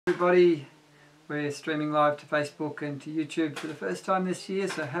Everybody, we're streaming live to Facebook and to YouTube for the first time this year,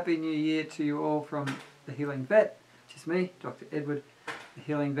 so Happy New Year to you all from the Healing Vet, which is me, Dr. Edward, the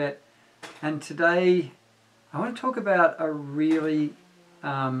Healing Vet. And today I want to talk about a really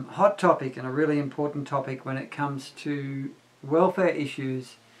hot topic and a really important topic when it comes to welfare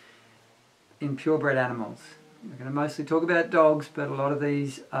issues in purebred animals. We're going to mostly talk about dogs, but a lot of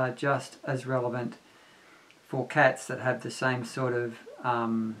these are just as relevant for cats that have the same sort of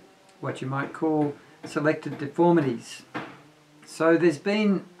what you might call selected deformities. So there's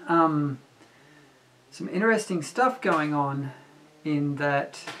been some interesting stuff going on in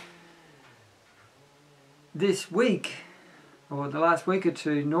that this week, or the last week or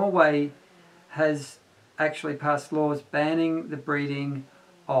two, Norway has actually passed laws banning the breeding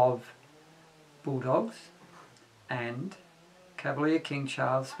of bulldogs and Cavalier King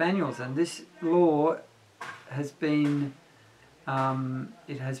Charles Spaniels, and this law has been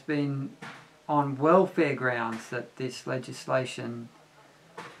it has been on welfare grounds that this legislation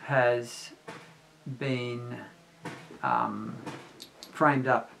has been framed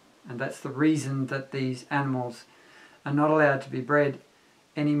up, and that's the reason that these animals are not allowed to be bred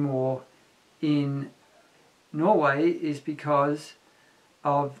anymore in Norway, is because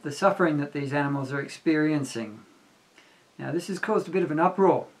of the suffering that these animals are experiencing. Now this has caused a bit of an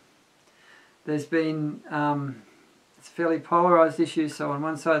uproar. There's been it's a fairly polarised issue, so on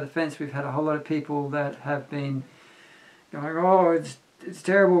one side of the fence we've had a whole lot of people that have been going, oh, it's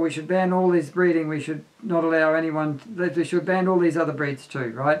terrible, we should ban all this breeding, we should not allow anyone, we should ban all these other breeds too,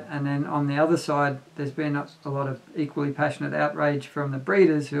 right? And then on the other side there's been a lot of equally passionate outrage from the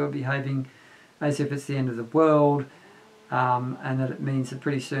breeders who are behaving as if it's the end of the world, and that it means that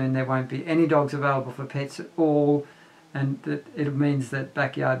pretty soon there won't be any dogs available for pets at all, and that it means that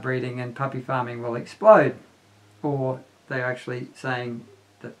backyard breeding and puppy farming will explode. Or they're actually saying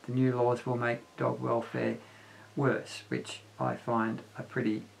that the new laws will make dog welfare worse, which I find a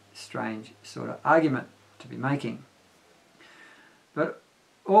pretty strange sort of argument to be making. But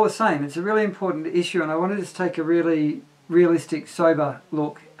all the same, it's a really important issue, and I wanted to take a really realistic, sober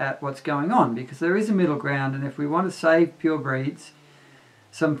look at what's going on, because there is a middle ground, and if we want to save pure breeds,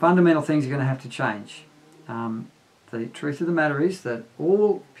 some fundamental things are going to have to change. The truth of the matter is that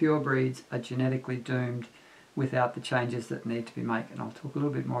all pure breeds are genetically doomed without the changes that need to be made, and I'll talk a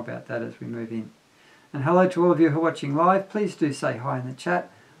little bit more about that as we move in. And hello to all of you who are watching live. Please do say hi in the chat.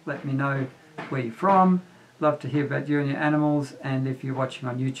 Let me know where you're from. Love to hear about you and your animals, and if you're watching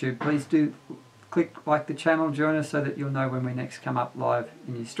on YouTube, please do click like the channel, join us so that you'll know when we next come up live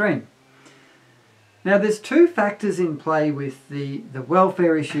in your stream. Now there's two factors in play with the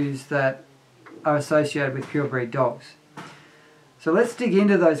welfare issues that are associated with purebred dogs. So let's dig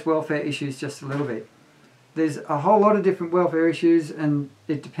into those welfare issues just a little bit. There's a whole lot of different welfare issues, and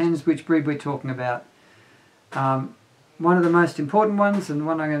it depends which breed we're talking about. One of the most important ones, and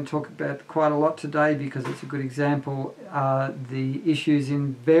one I'm going to talk about quite a lot today because it's a good example, are the issues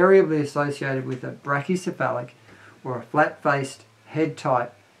invariably associated with a brachycephalic or a flat-faced head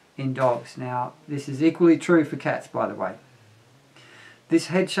type in dogs. Now this is equally true for cats, by the way. This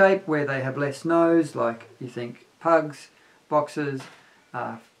head shape where they have less nose, like you think pugs, boxers,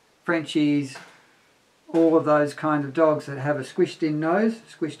 Frenchies, all of those kind of dogs that have a squished in nose,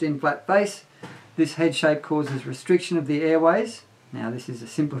 squished in flat face, this head shape causes restriction of the airways. Now this is a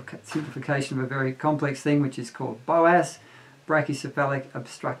simplification of a very complex thing which is called BOAS, brachycephalic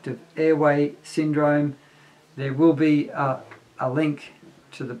obstructive airway syndrome. There will be a link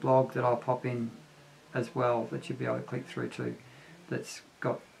to the blog that I'll pop in as well that you'll be able to click through to. That's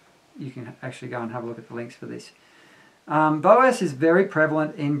got, you can actually go and have a look at the links for this. BOAS is very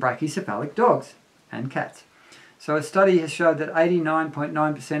prevalent in brachycephalic dogs and cats. So a study has showed that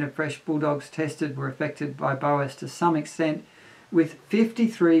 89.9% of fresh bulldogs tested were affected by BOAS to some extent, with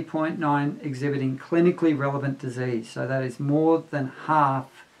 53.9% exhibiting clinically relevant disease. So that is more than half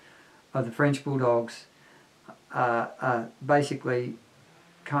of the French bulldogs are basically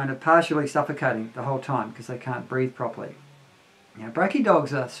kind of partially suffocating the whole time because they can't breathe properly. Now, brachy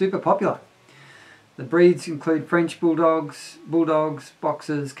dogs are super popular. The breeds include French bulldogs,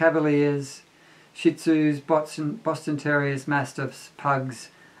 boxers, cavaliers, Shih Tzus, Boston Terriers, Mastiffs, Pugs,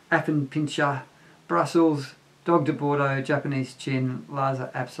 Affenpinscher, Brussels, Dog de Bordeaux, Japanese Chin,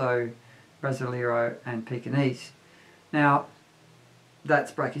 Lhasa Apso, Brasileiro and Pekingese. Now,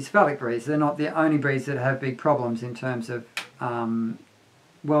 that's brachycephalic breeds. They're not the only breeds that have big problems in terms of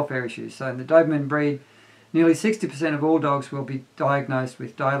welfare issues. So in the Doberman breed, nearly 60% of all dogs will be diagnosed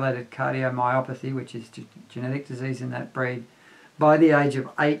with dilated cardiomyopathy, which is genetic disease in that breed, by the age of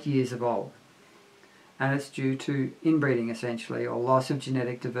 8 years of old. and it's due to inbreeding essentially, or loss of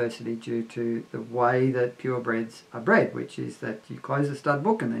genetic diversity due to the way that purebreds are bred, which is that you close the stud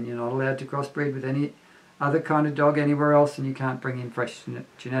book and then you're not allowed to crossbreed with any other kind of dog anywhere else, and you can't bring in fresh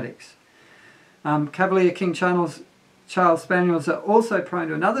genetics. Cavalier King Charles Spaniels are also prone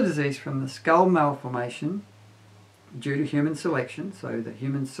to another disease from the skull malformation due to human selection. So the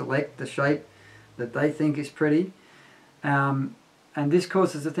humans select the shape that they think is pretty, and this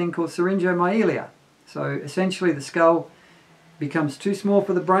causes a thing called syringomyelia. So essentially the skull becomes too small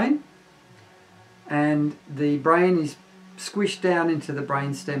for the brain, and the brain is squished down into the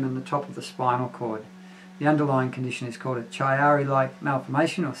brainstem and the top of the spinal cord. The underlying condition is called a Chiari-like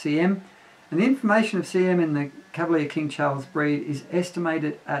malformation, or CM, and the information of CM in the Cavalier King Charles breed is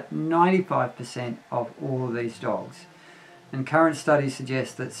estimated at 95% of all of these dogs. And current studies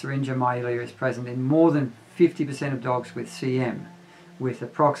suggest that syringomyelia is present in more than 50% of dogs with CM, with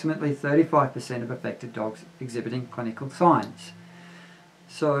approximately 35% of affected dogs exhibiting clinical signs.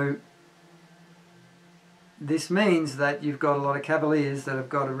 So this means that you've got a lot of Cavaliers that have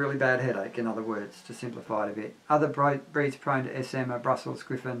got a really bad headache, in other words, to simplify it a bit. Other breeds prone to SM are Brussels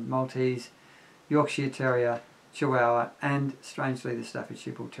Griffon, Maltese, Yorkshire Terrier, Chihuahua, and, strangely, the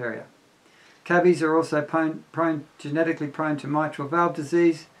Staffordshire Bull Terrier. Cavies are also genetically prone to mitral valve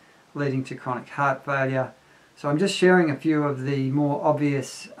disease, leading to chronic heart failure. So I'm just sharing a few of the more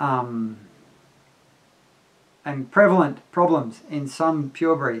obvious and prevalent problems in some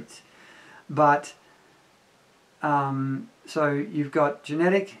purebreeds. But, so you've got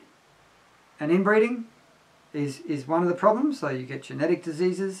genetic and inbreeding is one of the problems, so you get genetic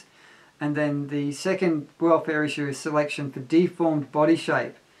diseases. And then the second welfare issue is selection for deformed body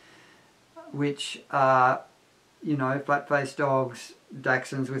shape, which are, you know, flat-faced dogs,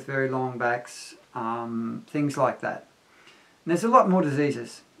 Dachshunds with very long backs, things like that. And there's a lot more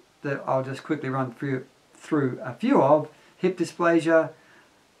diseases that I'll just quickly run through a few of. Hip dysplasia,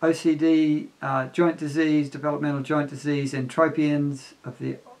 OCD, joint disease, developmental joint disease, entropions of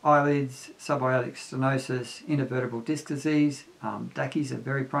the eyelids, subaortic stenosis, intervertebral disc disease. Dackies are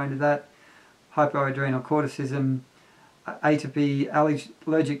very prone to that. Hypoadrenal corticism, atopy,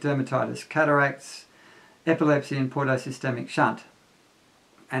 allergic dermatitis, cataracts, epilepsy, and portosystemic shunt.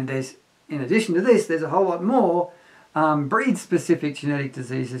 And there's, in addition to this, there's a whole lot more breed-specific genetic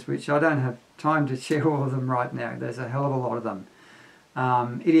diseases, which I don't have time to share all of them right now. There's a hell of a lot of them.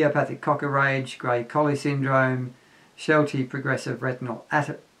 Idiopathic cocker rage, grey collie syndrome, Sheltie progressive retinal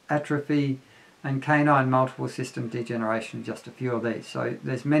atrophy, and canine multiple system degeneration, just a few of these. So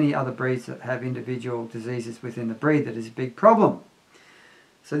there's many other breeds that have individual diseases within the breed that is a big problem.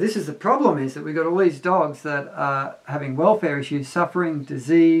 So this is the problem, is that we've got all these dogs that are having welfare issues, suffering,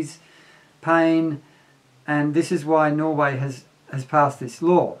 disease, pain, and this is why Norway has passed this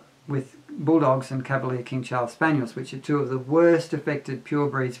law with bulldogs and Cavalier King Charles Spaniels, which are two of the worst affected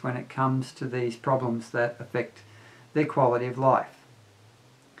purebreeds when it comes to these problems that affect their quality of life.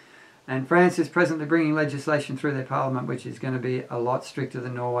 And France is presently bringing legislation through their parliament which is going to be a lot stricter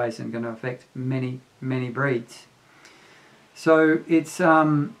than Norway's and going to affect many, many breeds. So it's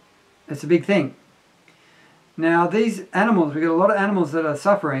a big thing. Now these animals, we've got a lot of animals that are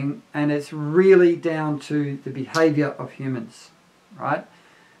suffering, and it's really down to the behaviour of humans, right?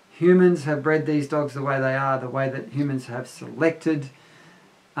 Humans have bred these dogs the way they are, the way that humans have selected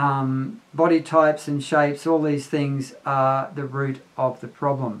body types and shapes. All these things are the root of the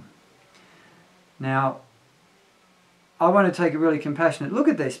problem. Now, I want to take a really compassionate look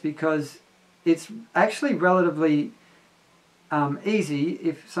at this, because it's actually relatively easy,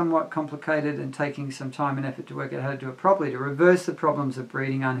 if somewhat complicated and taking some time and effort to work out how to do it properly, to reverse the problems of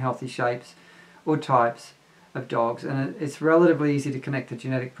breeding unhealthy shapes or types of dogs. And it's relatively easy to connect to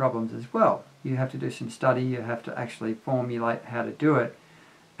genetic problems as well. You have to do some study, you have to actually formulate how to do it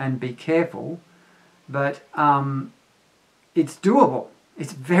and be careful, but it's doable.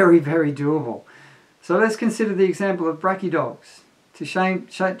 It's very, very doable. So let's consider the example of brachydogs. To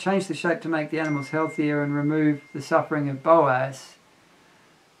change the shape to make the animals healthier and remove the suffering of BOAS,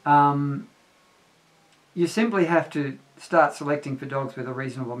 you simply have to start selecting for dogs with a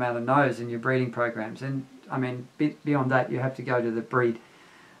reasonable amount of nose in your breeding programs. And I mean, beyond that, you have to go to the breed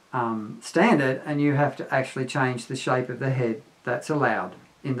standard, and you have to actually change the shape of the head that's allowed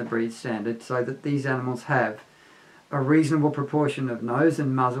in the breed standard, so that these animals have a reasonable proportion of nose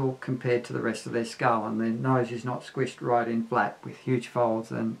and muzzle compared to the rest of their skull, and their nose is not squished right in flat with huge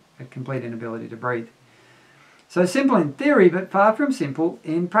folds and a complete inability to breathe. So simple in theory, but far from simple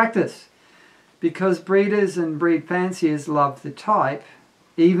in practice, because breeders and breed fanciers love the type,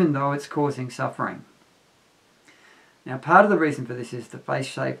 even though it's causing suffering. Now, part of the reason for this is the face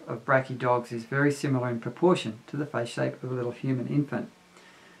shape of brachy dogs is very similar in proportion to the face shape of a little human infant.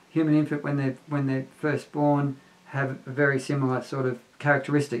 Human infant, when they're first born, have very similar sort of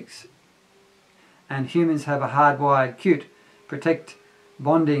characteristics, and humans have a hardwired, cute, protect,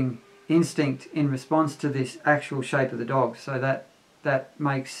 bonding instinct in response to this actual shape of the dog. So that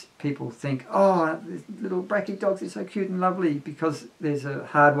makes people think, oh, these little brachy dogs are so cute and lovely, because there's a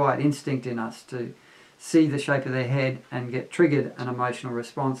hardwired instinct in us to see the shape of their head and get triggered an emotional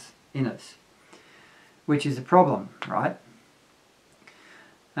response in us, which is a problem, right?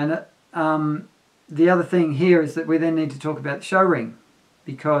 And the other thing here is that we then need to talk about the show ring,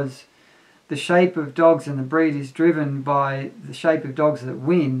 because the shape of dogs and the breed is driven by the shape of dogs that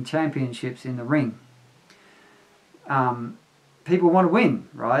win championships in the ring. People want to win,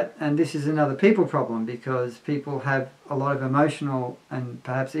 right? And this is another people problem, because people have a lot of emotional and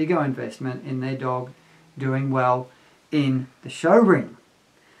perhaps ego investment in their dog doing well in the show ring.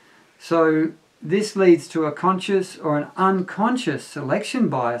 So this leads to a conscious or an unconscious selection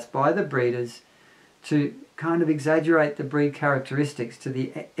bias by the breeders to kind of exaggerate the breed characteristics to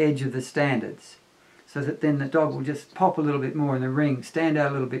the edge of the standards, so that then the dog will just pop a little bit more in the ring, stand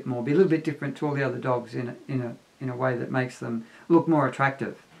out a little bit more, be a little bit different to all the other dogs in a way that makes them look more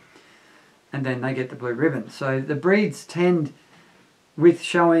attractive, and then they get the blue ribbon. So the breeds tend, with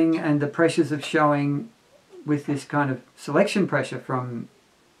showing and the pressures of showing, with this kind of selection pressure from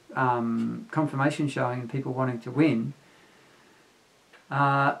conformation showing and people wanting to win,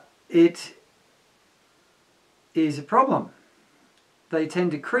 it is a problem. They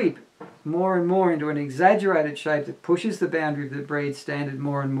tend to creep more and more into an exaggerated shape that pushes the boundary of the breed standard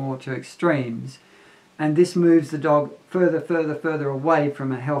more and more to extremes, and this moves the dog further away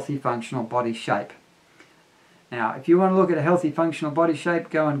from a healthy functional body shape. Now, if you want to look at a healthy functional body shape,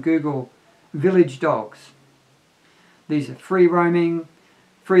 go and Google village dogs. These are free roaming,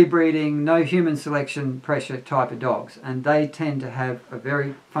 free breeding, no human selection pressure type of dogs, and they tend to have a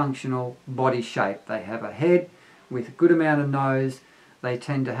very functional body shape. They have a head with a good amount of nose. They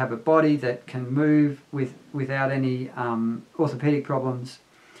tend to have a body that can move without any orthopedic problems.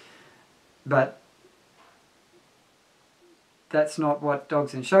 But that's not what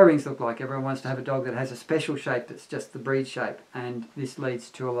dogs in show rings look like. Everyone wants to have a dog that has a special shape that's just the breed shape, and this leads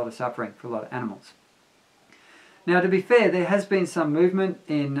to a lot of suffering for a lot of animals. Now, to be fair, there has been some movement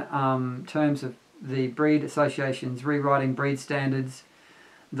in terms of the breed associations rewriting breed standards,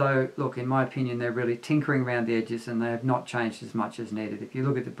 though, look, in my opinion, they're really tinkering around the edges and they have not changed as much as needed. If you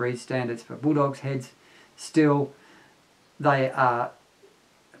look at the breed standards for bulldogs' heads, still they are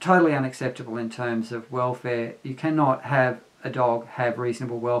totally unacceptable in terms of welfare. You cannot have a dog have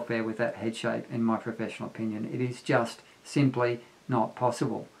reasonable welfare with that head shape, in my professional opinion. It is just simply not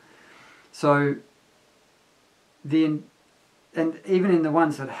possible. So and even in the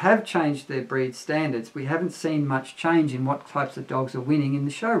ones that have changed their breed standards, we haven't seen much change in what types of dogs are winning in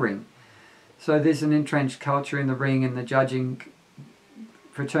the show ring. So there's an entrenched culture in the ring and the judging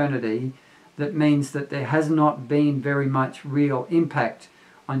fraternity that means that there has not been very much real impact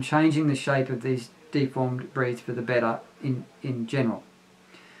on changing the shape of these deformed breeds for the better in general.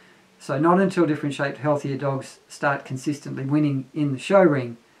 So not until different shaped, healthier dogs start consistently winning in the show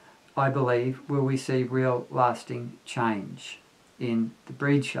ring, I believe, will we see real lasting change in the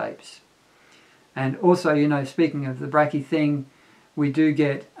breed shapes. And also, you know, speaking of the brachy thing, we do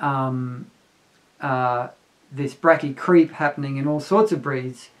get this brachy creep happening in all sorts of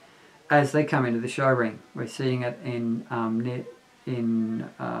breeds as they come into the show ring. We're seeing it in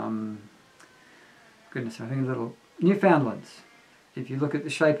goodness, I think little Newfoundlands. If you look at the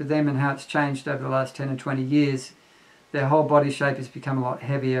shape of them and how it's changed over the last 10 or 20 years, their whole body shape has become a lot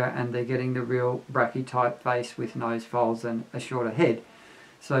heavier and they're getting the real brachy type face with nose folds and a shorter head.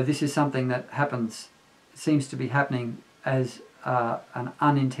 So this is something that seems to be happening as an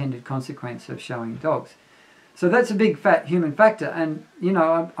unintended consequence of showing dogs. So that's a big fat human factor, and you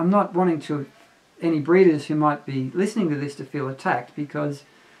know, I'm not wanting to any breeders who might be listening to this to feel attacked, because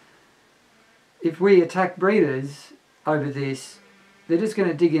if we attack breeders over this, they're just going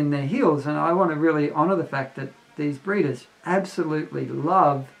to dig in their heels, and I want to really honour the fact that these breeders absolutely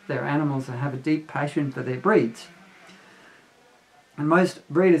love their animals and have a deep passion for their breeds. And most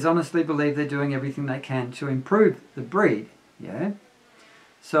breeders honestly believe they're doing everything they can to improve the breed, yeah?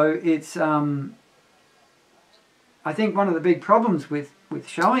 So it's, I think one of the big problems with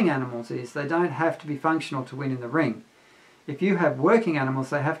showing animals is they don't have to be functional to win in the ring. If you have working animals,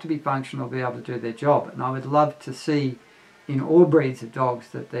 they have to be functional to be able to do their job. And I would love to see in all breeds of dogs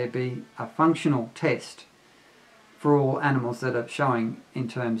that there be a functional test for all animals that are showing in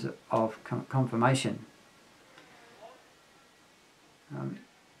terms of conformation.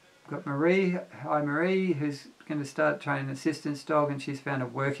 Got Marie, hi Marie, who's going to start training an assistance dog, and she's found a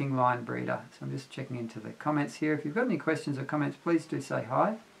working line breeder. So I'm just checking into the comments here. If you've got any questions or comments, please do say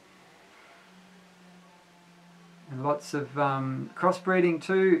hi. And lots of crossbreeding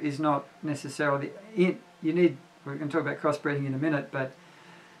too is not necessarily, we're going to talk about crossbreeding in a minute, but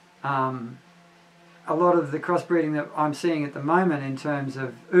a lot of the crossbreeding that I'm seeing at the moment in terms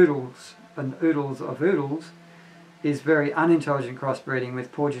of oodles and oodles of oodles is very unintelligent crossbreeding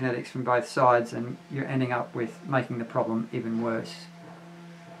with poor genetics from both sides, and you're ending up with making the problem even worse.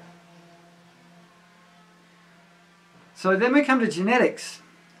 So then we come to genetics.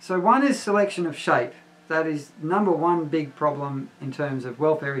 So one is selection of shape. That is number one big problem in terms of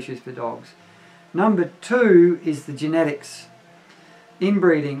welfare issues for dogs. Number two is the genetics.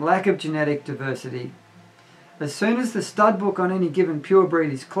 Inbreeding, lack of genetic diversity. As soon as the stud book on any given pure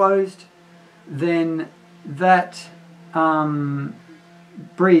breed is closed, then that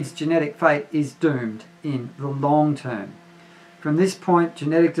breed's genetic fate is doomed in the long term. From this point,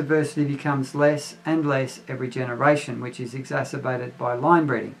 genetic diversity becomes less and less every generation, which is exacerbated by line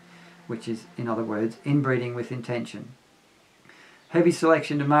breeding, which is, in other words, inbreeding with intention. Heavy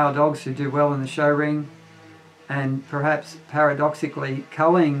selection to male dogs who do well in the show ring, and perhaps paradoxically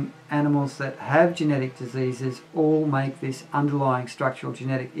culling animals that have genetic diseases all make this underlying structural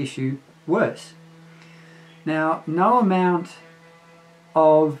genetic issue worse. Now, no amount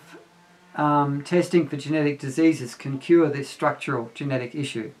of testing for genetic diseases can cure this structural genetic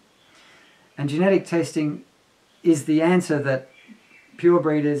issue. And genetic testing is the answer that pure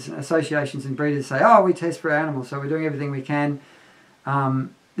breeders, associations and breeders say, oh, we test for our animals, so we're doing everything we can.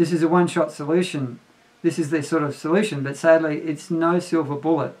 This is a one-shot solution. This is their sort of solution, but sadly it's no silver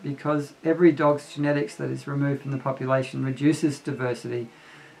bullet, because every dog's genetics that is removed from the population reduces diversity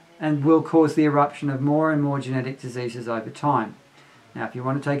and will cause the eruption of more and more genetic diseases over time. Now, if you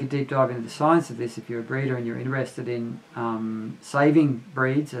want to take a deep dive into the science of this, if you're a breeder and you're interested in saving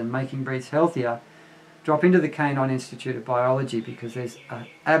breeds and making breeds healthier, drop into the Canine Institute of Biology, because there's an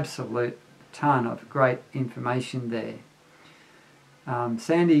absolute ton of great information there.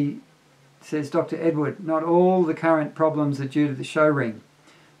 Sandy says, Dr. Edward, not all the current problems are due to the show ring.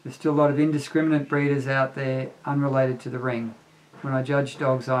 There's still a lot of indiscriminate breeders out there unrelated to the ring. When I judge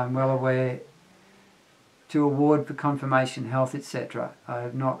dogs, I am well aware to award for conformation, health, etc. I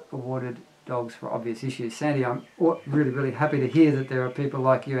have not awarded dogs for obvious issues. Sandy, I'm really, really happy to hear that there are people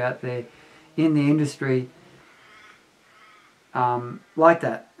like you out there in the industry like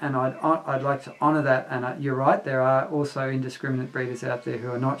that, and I'd like to honour that. And you're right, there are also indiscriminate breeders out there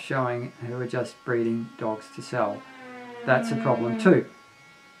who are not showing, who are just breeding dogs to sell. That's a problem too.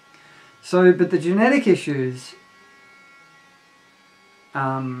 So, but the genetic issues,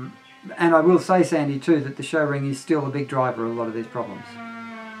 and I will say, Sandy, too, that the show ring is still a big driver of a lot of these problems,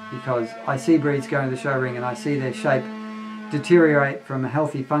 because I see breeds going to the show ring and I see their shape deteriorate from a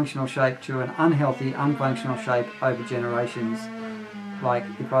healthy functional shape to an unhealthy unfunctional shape over generations. Like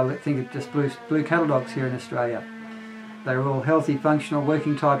if I think of just blue cattle dogs here in Australia, they're all healthy functional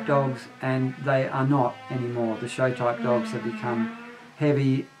working type dogs, and they are not anymore. The show type dogs have become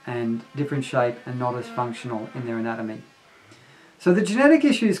heavy and different shape and not as functional in their anatomy. So the genetic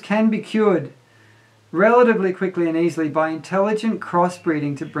issues can be cured relatively quickly and easily by intelligent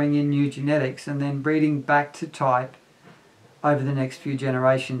crossbreeding to bring in new genetics, and then breeding back to type over the next few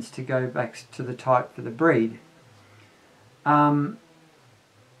generations to go back to the type for the breed.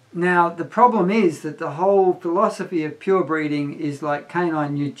 Now, the problem is that the whole philosophy of pure breeding is like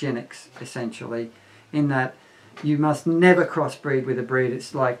canine eugenics, essentially, in that you must never crossbreed with a breed.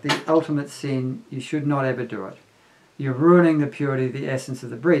 It's like the ultimate sin. You should not ever do it. You're ruining the purity, the essence of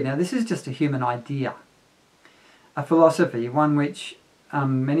the breed. Now, this is just a human idea, a philosophy, one which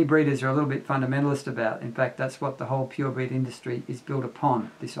many breeders are a little bit fundamentalist about. In fact, that's what the whole purebred industry is built upon,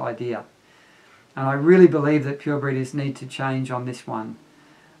 this idea. And I really believe that purebreeders need to change on this one.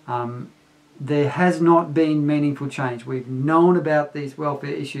 There has not been meaningful change. We've known about these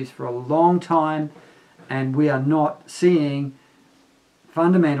welfare issues for a long time, and we are not seeing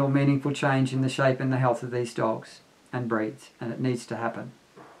fundamental, meaningful change in the shape and the health of these dogs and breeds, and it needs to happen.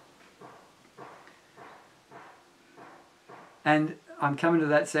 And I'm coming to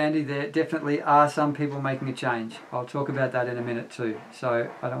that, Sandy. There definitely are some people making a change. I'll talk about that in a minute too. So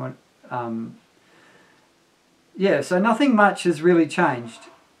I don't want... yeah, so nothing much has really changed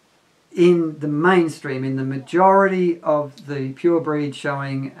in the mainstream, in the majority of the pure breed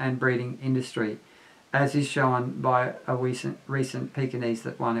showing and breeding industry, as is shown by a recent Pekingese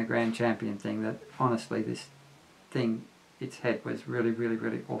that won a grand champion thing. That honestly, this thing, its head was really, really,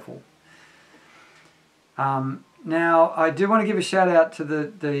 really awful. Now, I do want to give a shout out to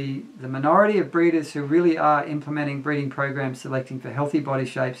the minority of breeders who really are implementing breeding programs selecting for healthy body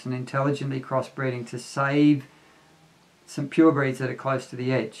shapes and intelligently crossbreeding to save some pure breeds that are close to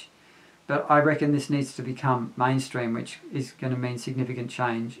the edge. But I reckon this needs to become mainstream, which is going to mean significant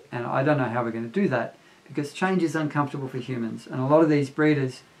change. And I don't know how we're going to do that, because change is uncomfortable for humans. And a lot of these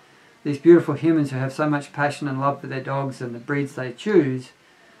breeders, these beautiful humans who have so much passion and love for their dogs and the breeds they choose,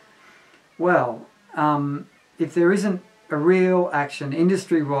 well, if there isn't a real action,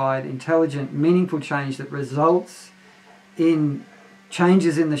 industry-wide, intelligent, meaningful change that results in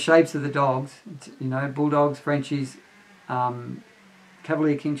changes in the shapes of the dogs, you know, bulldogs, Frenchies,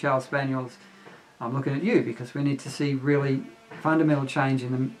 Cavalier King Charles Spaniels, I'm looking at you, because we need to see really fundamental change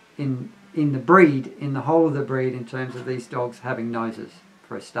in the breed, in the whole of the breed, in terms of these dogs having noses,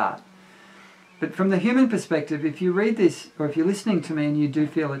 for a start. But from the human perspective, if you read this, or if you're listening to me and you do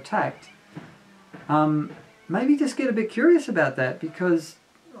feel attacked, maybe just get a bit curious about that, because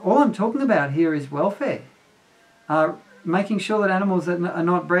all I'm talking about here is welfare. Making sure that animals are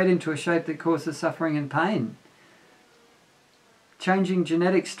not bred into a shape that causes suffering and pain. Changing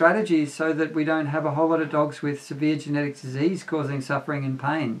genetic strategies so that we don't have a whole lot of dogs with severe genetic disease causing suffering and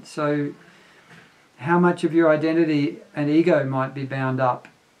pain. So how much of your identity and ego might be bound up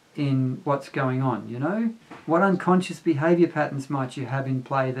in what's going on, you know? What unconscious behavior patterns might you have in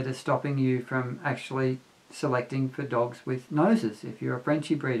play that are stopping you from actually selecting for dogs with noses, if you're a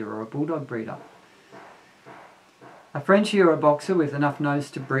Frenchie breeder or a bulldog breeder? A Frenchie or a boxer with enough nose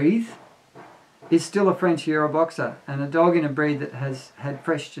to breathe is still a Frenchie or a boxer, and a dog in a breed that has had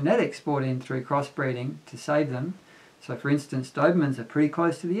fresh genetics brought in through crossbreeding to save them. So for instance, Dobermans are pretty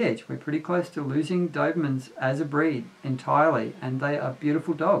close to the edge. We're pretty close to losing Dobermans as a breed entirely, and they are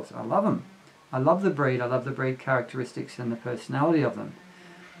beautiful dogs. I love them. I love the breed. I love the breed characteristics and the personality of them.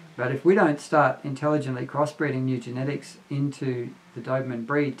 But if we don't start intelligently crossbreeding new genetics into the Doberman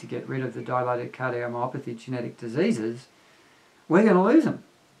breed to get rid of the dilated cardiomyopathy genetic diseases, we're going to lose them.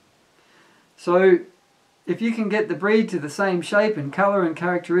 So if you can get the breed to the same shape and colour and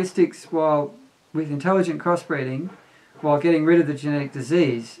characteristics while with intelligent crossbreeding, while getting rid of the genetic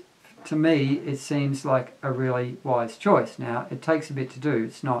disease, to me it seems like a really wise choice. Now, it takes a bit to do.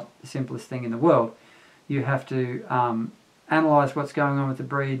 It's not the simplest thing in the world. You have to analyse what's going on with the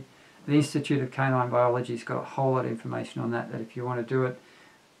breed. The Institute of Canine Biology has got a whole lot of information on that if you want to do it,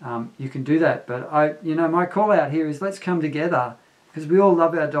 you can do that. But my call out here is, let's come together, because we all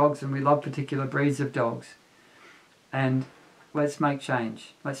love our dogs and we love particular breeds of dogs. And let's make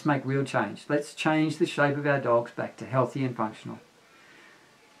change. Let's make real change. Let's change the shape of our dogs back to healthy and functional.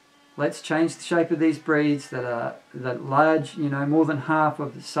 Let's change the shape of these breeds that large, more than half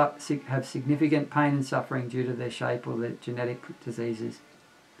of have significant pain and suffering due to their shape or their genetic diseases.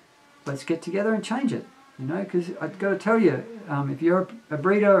 Let's get together and change it, because I've got to tell you, if you're a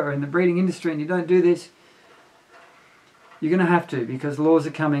breeder or in the breeding industry and you don't do this, you're going to have to, because laws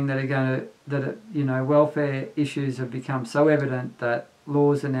are coming welfare issues have become so evident that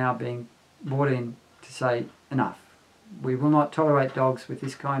laws are now being brought in to say, enough. We will not tolerate dogs with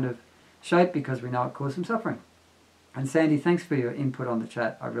this kind of shape because we know it causes them suffering. And Sandy, thanks for your input on the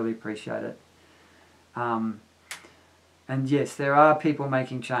chat. I really appreciate it. And yes, there are people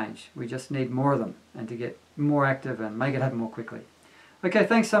making change. We just need more of them, and to get more active and make it happen more quickly. Okay,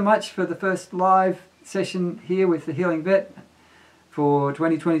 thanks so much for the first live session here with the Healing Vet for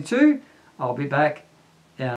 2022. I'll be back